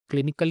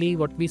clinically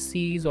what we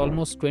see is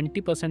almost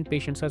 20%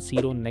 patients are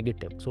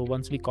seronegative. So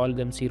once we call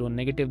them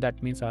seronegative,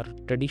 that means our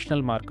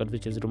traditional marker,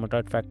 which is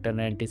rheumatoid factor and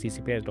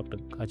anti-CCP, as Dr.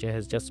 Ajay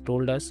has just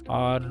told us,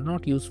 are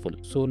not useful.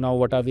 So now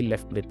what are we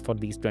left with for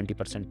these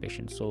 20%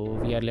 patients? So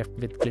we are left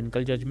with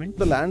clinical judgment.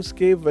 The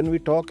landscape, when we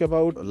talk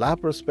about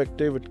lab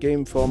perspective, it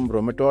came from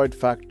rheumatoid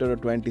factor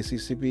to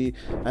anti-CCP,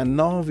 and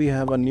now we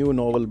have a new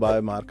novel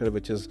biomarker,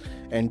 which is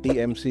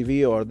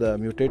anti-MCV, or the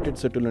mutated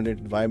citrullinate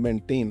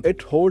environment team.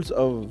 It holds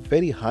a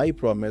very high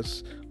promise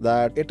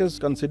that it is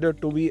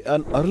considered to be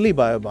an early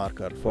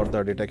biomarker for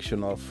the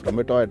detection of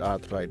rheumatoid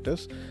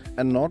arthritis,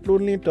 and not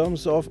only in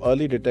terms of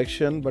early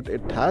detection, but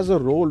it has a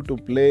role to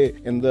play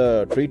in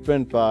the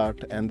treatment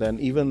part and then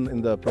even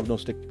in the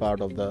prognostic part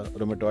of the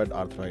rheumatoid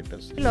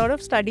arthritis. A lot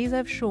of studies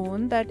have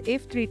shown that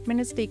if treatment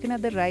is taken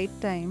at the right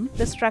time,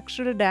 the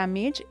structural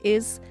damage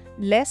is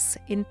less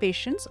in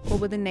patients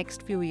over the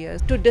next few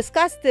years. To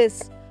discuss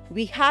this,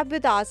 we have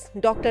with us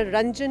Dr.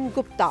 Ranjan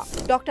Gupta,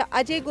 Dr.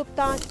 Ajay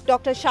Gupta,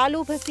 Dr.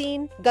 Shaloo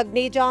Bhasin,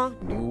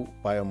 Gagneja. New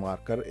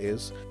biomarker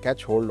is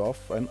catch hold of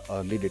an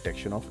early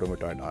detection of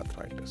rheumatoid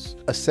arthritis.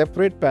 A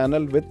separate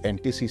panel with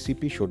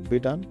anti-CCP should be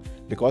done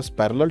because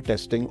parallel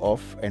testing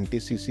of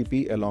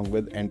anti-CCP along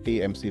with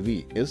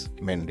anti-MCV is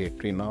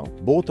mandatory now.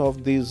 Both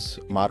of these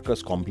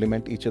markers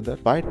complement each other.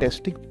 By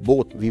testing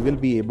both, we will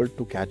be able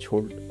to catch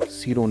hold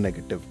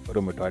seronegative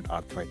rheumatoid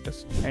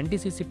arthritis.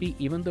 Anti-CCP,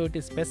 even though it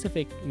is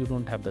specific, you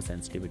don't have the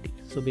sensitivity.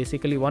 So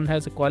basically one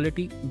has a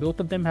quality, both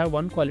of them have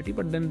one quality,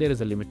 but then there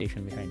is a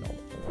limitation behind all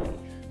of them.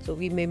 So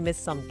we may miss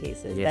some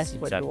cases. Yes,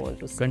 that's exactly. What you want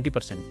to say.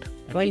 20%.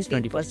 At least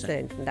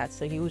 20%.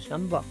 That's a huge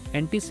number.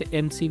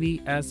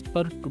 Anti-MCV, as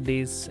per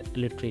today's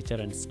literature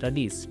and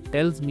studies,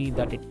 tells me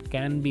that it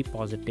can be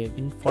positive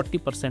in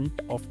 40%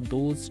 of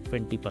those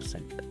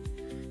 20%.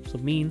 So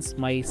means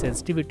my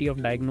sensitivity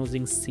of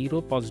diagnosing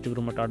seropositive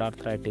rheumatoid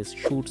arthritis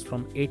shoots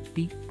from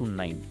 80 to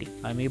 90.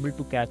 I'm able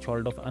to catch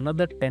hold of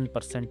another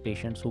 10%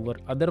 patients who were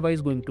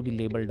otherwise going to be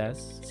labeled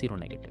as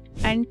seronegative.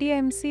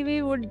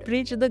 Anti-MCV would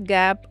bridge the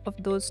gap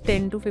of those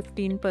 10 to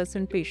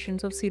 15%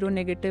 patients of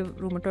seronegative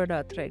rheumatoid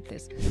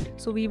arthritis.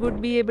 So we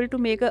would be able to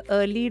make an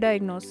early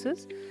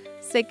diagnosis.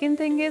 Second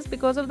thing is,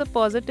 because of the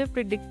positive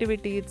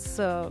predictivity, it's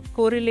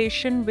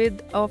correlation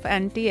of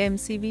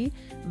anti-MCV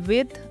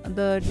with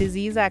the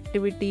disease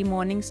activity,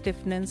 morning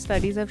stiffness.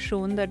 Studies have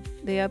shown that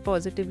they are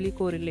positively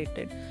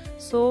correlated.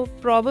 So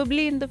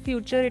probably in the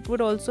future, it would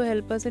also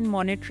help us in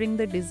monitoring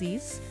the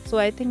disease. So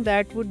I think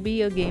that would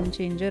be a game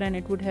changer and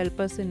it would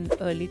help us in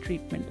early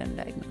treatment and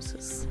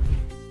diagnosis.